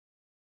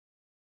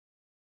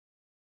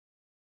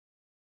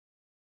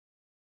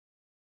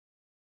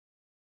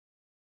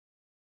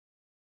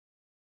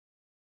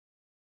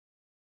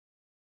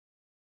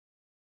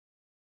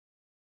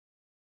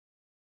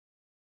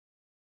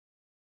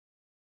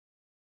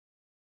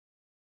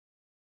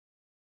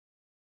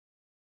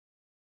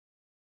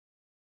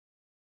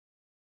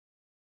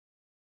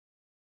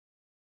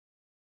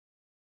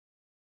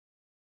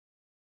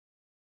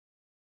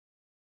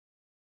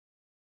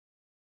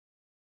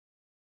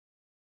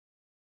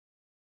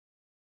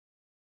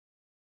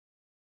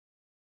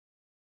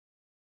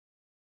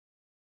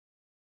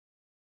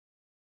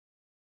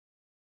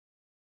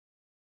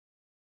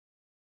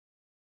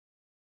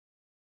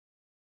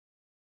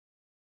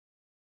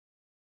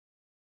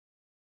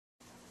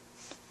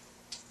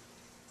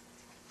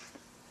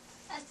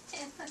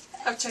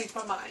I've changed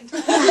my mind.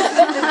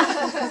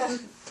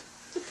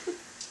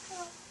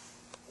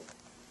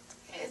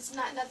 It's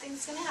not,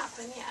 nothing's going to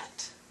happen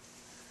yet.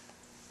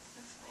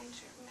 Find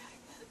your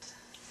magnet.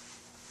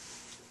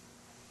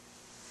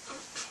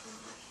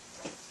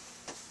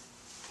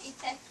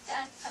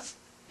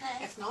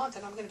 If not,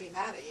 then I'm going to be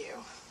mad at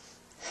you.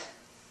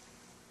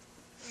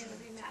 You're going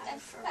to be mad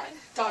for what?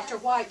 Dr.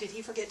 White, did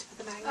he forget to put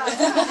the magnet?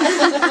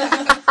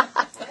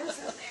 There's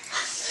in there.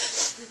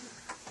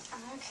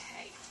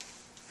 Okay.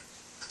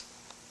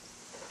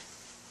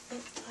 All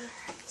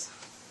right.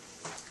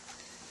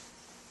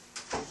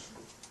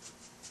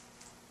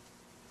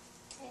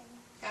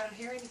 I don't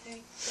hear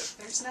anything.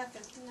 There's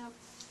nothing. Nope.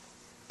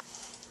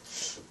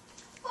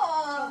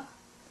 Oh.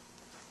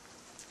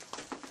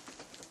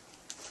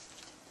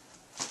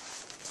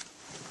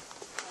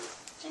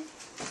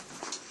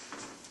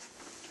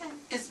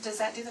 Does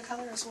that do the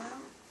color as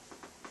well?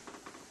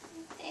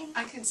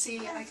 I can see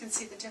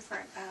the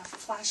different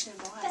flashing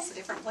lights, the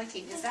different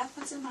blinking. Is that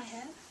what's in my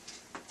head?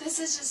 This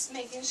is just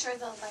making sure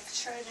the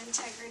electrode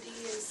integrity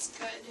is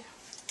good.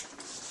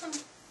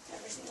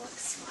 Everything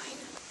looks fine.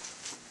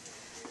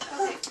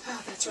 Okay.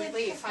 Oh, that's a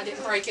relief. I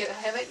didn't break it. I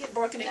haven't yet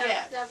broken it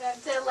yet. No,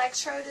 the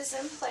electrode is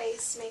in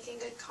place, making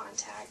good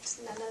contact.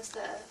 None of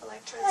the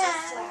electrodes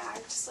are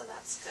flagged, so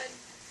that's good.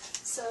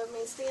 So it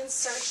means the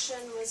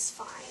insertion was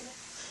fine.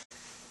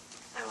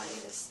 I want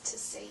you to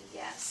say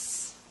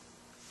yes.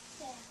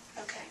 Yeah.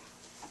 Okay.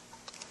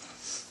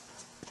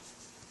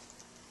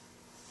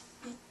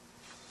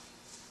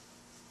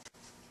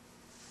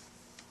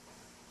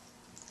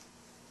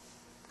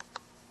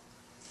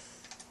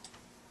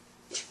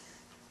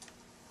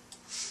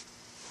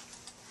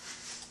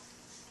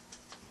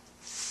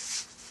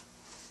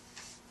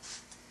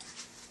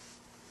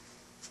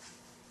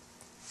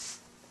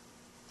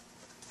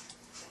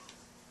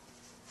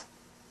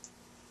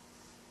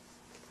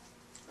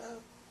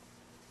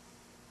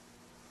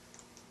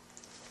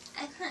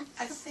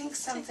 I think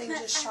something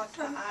just shocked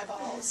my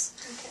eyeballs.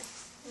 Okay.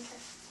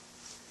 Okay.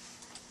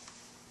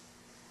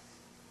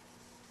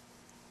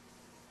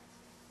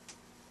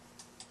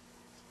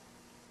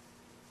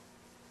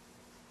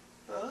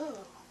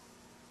 Oh.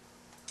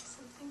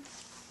 Something?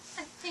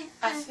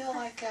 I feel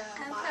like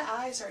my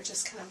eyes are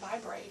just kind of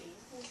vibrating.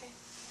 Okay.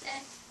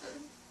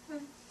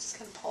 Just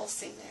kind of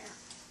pulsing there.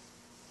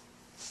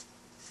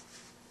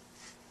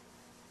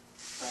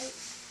 Right?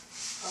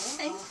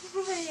 Oh.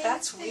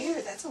 That's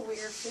weird. That's a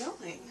weird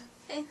feeling.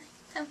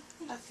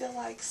 I feel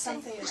like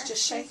something is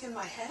just shaking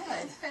my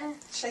head,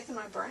 shaking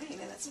my brain,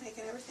 and it's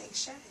making everything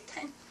shake.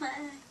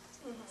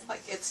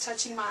 Like it's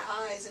touching my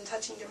eyes and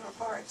touching different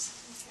parts.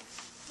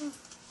 Okay.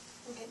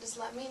 Okay, just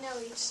let me know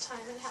each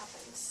time it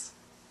happens.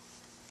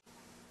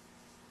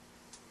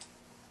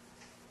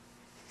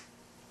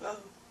 Whoa.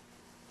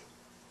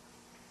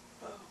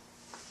 Whoa.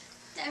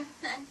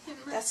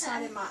 That's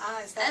not in my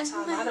eyes that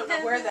time. I don't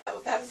know where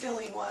that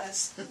feeling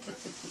was.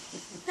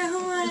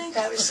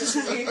 That was just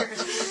weird.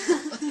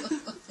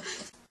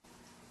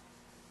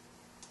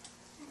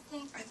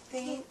 I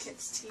think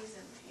it's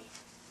teasing me.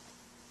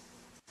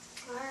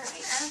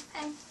 Alright.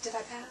 Did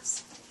I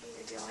pass?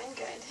 You're doing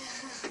good.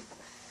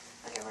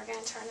 Okay, we're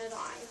going to turn it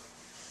on.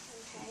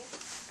 Okay.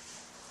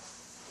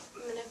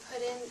 I'm going to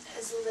put in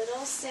as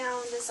little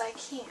sound as I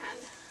can,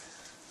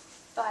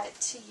 but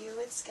to you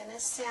it's going to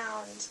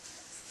sound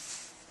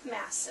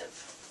massive.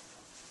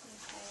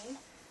 Okay?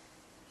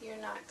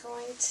 You're not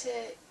going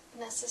to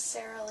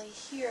necessarily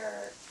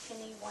hear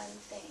any one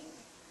thing.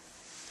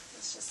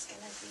 It's just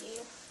going to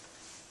be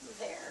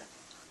there.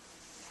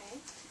 Okay?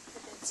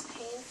 If it's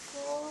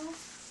painful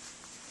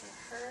or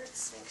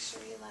hurts, make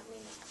sure you let me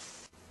know.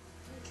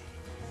 Okay.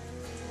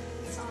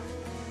 It's on.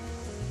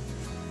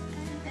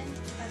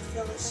 I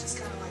feel it's just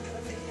kind of like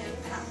a big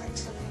impact.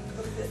 A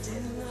little bit dizzy.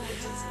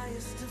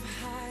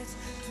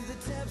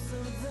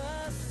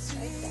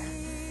 Right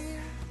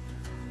there.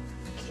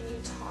 Can you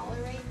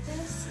tolerate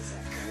this? Is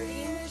it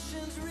hurting?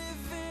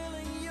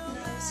 No,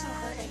 it's not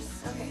hurting.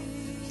 Okay.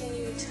 Can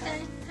you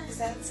tell? Is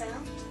that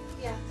sound?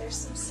 Yeah, there's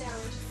some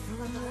sound.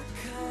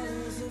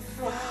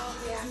 Wow.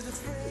 Yeah.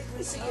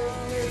 So you're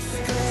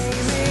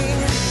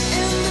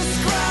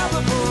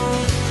Indescribable,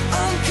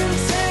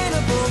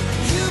 uncontainable.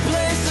 You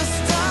place the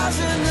stars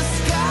in the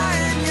sky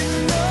and you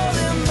know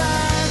them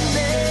by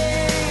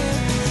name.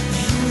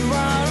 You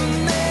are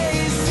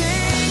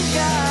amazing,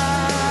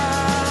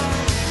 God.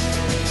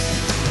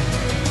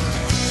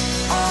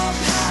 All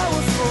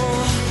powerful,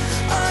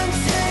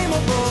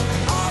 untamable.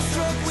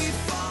 Awestruck we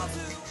fall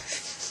to.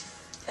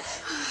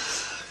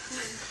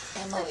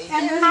 Emily.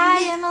 Hi,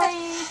 Emily.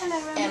 Hello,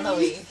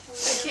 Emily.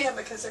 I can't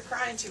because they're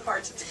crying too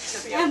hard to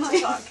be able to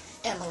talk.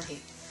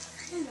 Emily.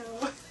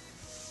 Hello.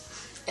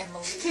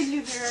 Emily. Can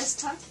you hear us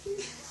talking?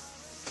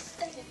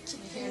 Can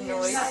you hear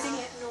noise? nothing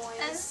at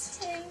noise.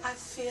 I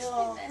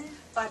feel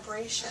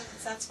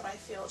vibrations. That's what I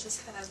feel.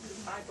 Just kind of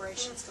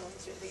vibrations going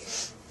through the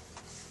air.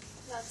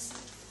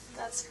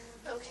 That's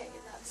okay.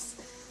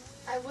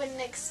 I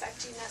wouldn't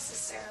expect you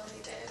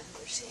necessarily to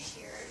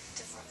hear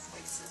different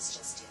voices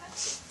just yet.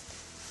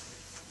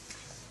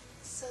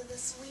 So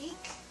this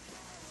week,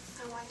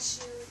 I want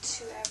you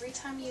to, every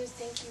time you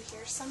think you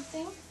hear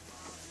something,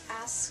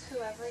 ask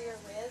whoever you're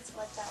with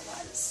what that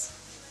was.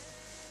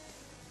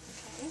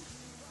 Okay?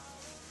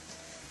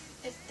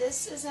 If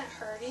this isn't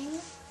hurting,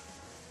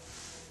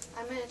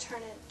 I'm going to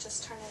turn it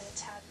a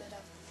tad bit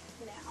up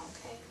now,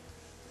 okay?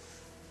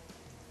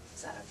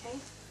 Is that okay?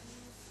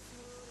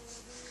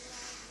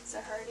 Is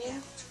it hurting?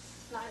 Yeah.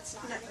 No, it's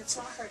not No, hurting. it's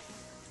not hurting.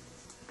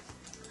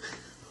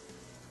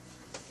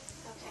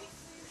 Okay.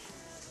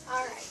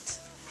 Alright.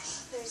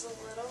 There's a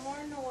little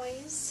more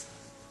noise.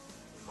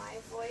 My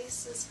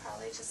voice is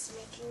probably just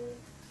making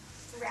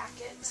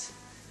racket.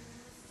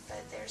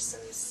 But there's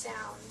some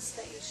sounds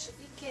that you should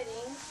be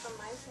getting from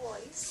my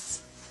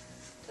voice.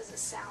 Does it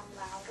sound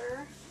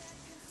louder?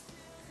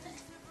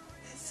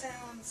 It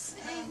sounds,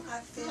 I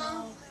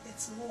feel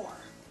it's more.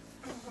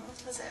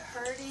 Is it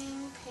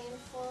hurting,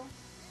 painful?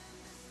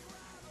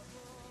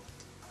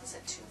 Is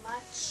it too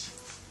much?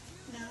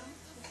 No,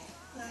 Okay.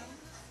 no.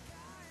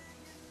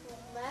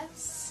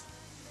 Let's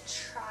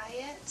try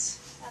it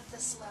at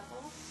this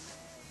level.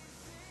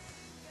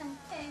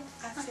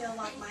 I feel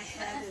like my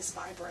head is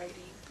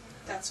vibrating.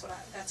 That's what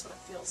it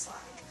feels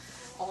like,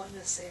 all in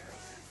this area.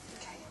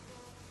 Okay.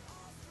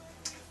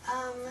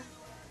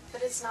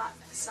 But it's not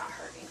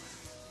hurting.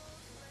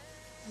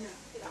 No.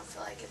 You don't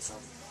feel like it's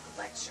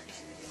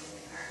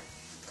electrocuting or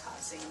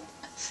causing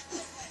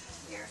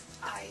your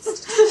eyes to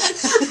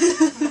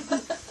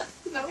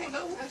No, okay.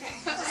 no. Okay.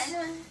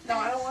 No,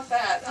 I don't want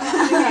that. I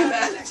don't want any of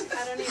that.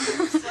 I don't either.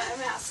 That's what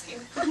I'm asking.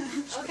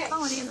 Okay.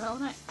 Calling in the middle of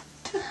the night.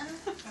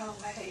 Oh,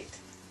 wait.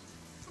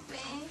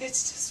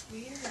 It's just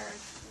weird.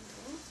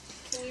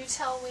 Can you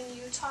tell when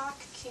you talk?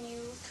 Can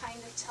you kind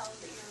of tell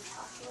that you're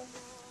talking?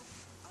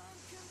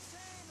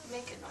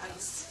 Make a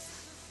noise.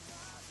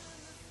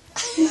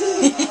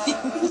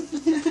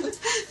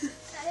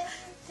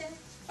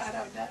 I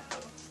don't know.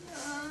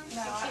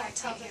 No, I can't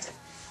tell the hear.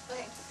 difference.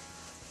 Okay.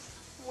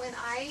 When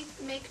I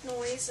make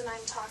noise and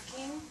I'm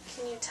talking,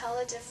 can you tell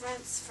a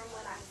difference from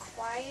when I'm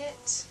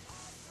quiet?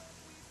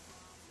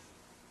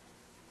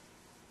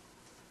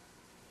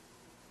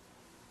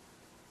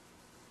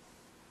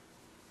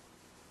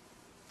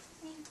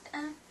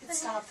 It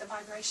stopped. The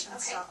vibration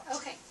Okay, stopped.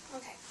 okay,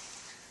 okay.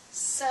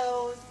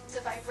 So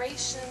the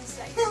vibrations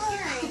that you're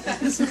hearing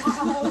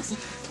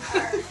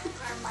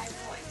are my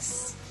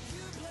voice.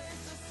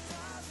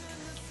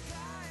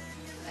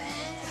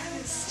 That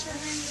is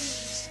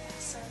strange.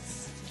 So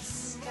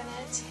it's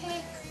gonna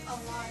take a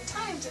long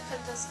time to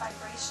put those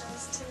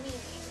vibrations to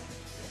meaning.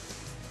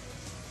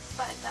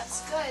 But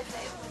that's good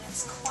that when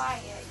it's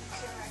quiet, you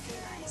can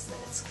recognize that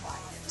it's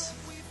quiet.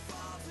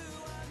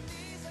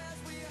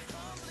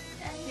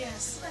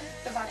 Yes,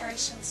 the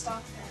vibration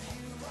stopped then.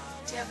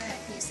 Do you have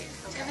a Music.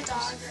 Do you have a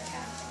dog or a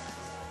cat?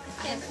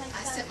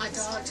 I sent my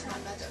dog to my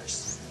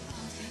mother's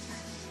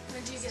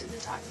When do you get the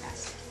dog back?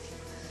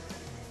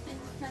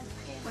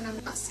 when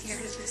I'm not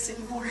scared of this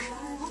anymore.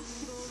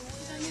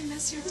 Don't you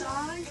miss your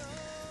dog?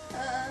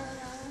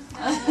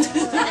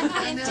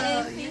 I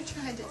know, you're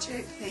trying to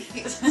trick me.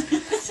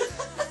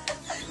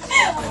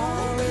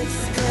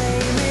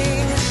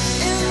 Exclaiming,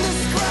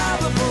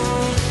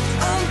 indescribable,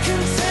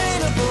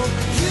 uncontainable.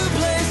 You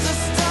place the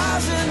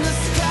stars in the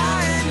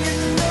sky and you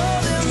know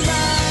them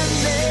by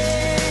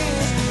name.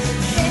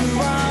 You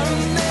are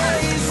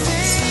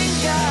amazing,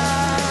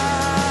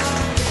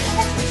 God.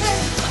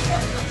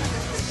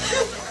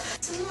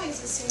 It's a noise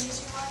as soon as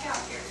you walk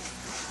out here.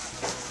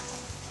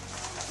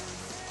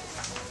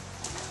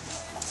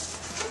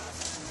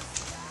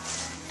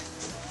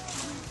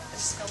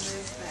 Just go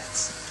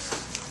movements.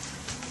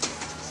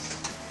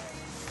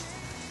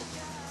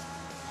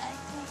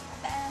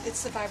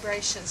 It's the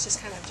vibrations,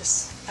 just kind of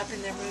just up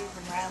in there moving,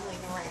 rattling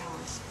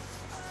around.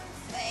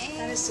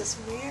 That is just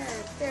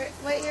weird.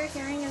 What you're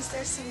hearing is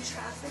there's some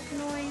traffic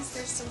noise,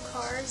 there's some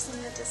cars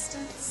in the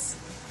distance.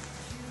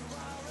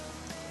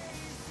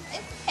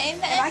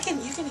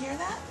 And you can hear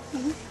that?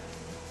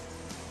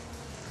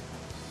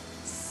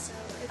 So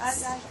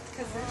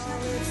Because there's no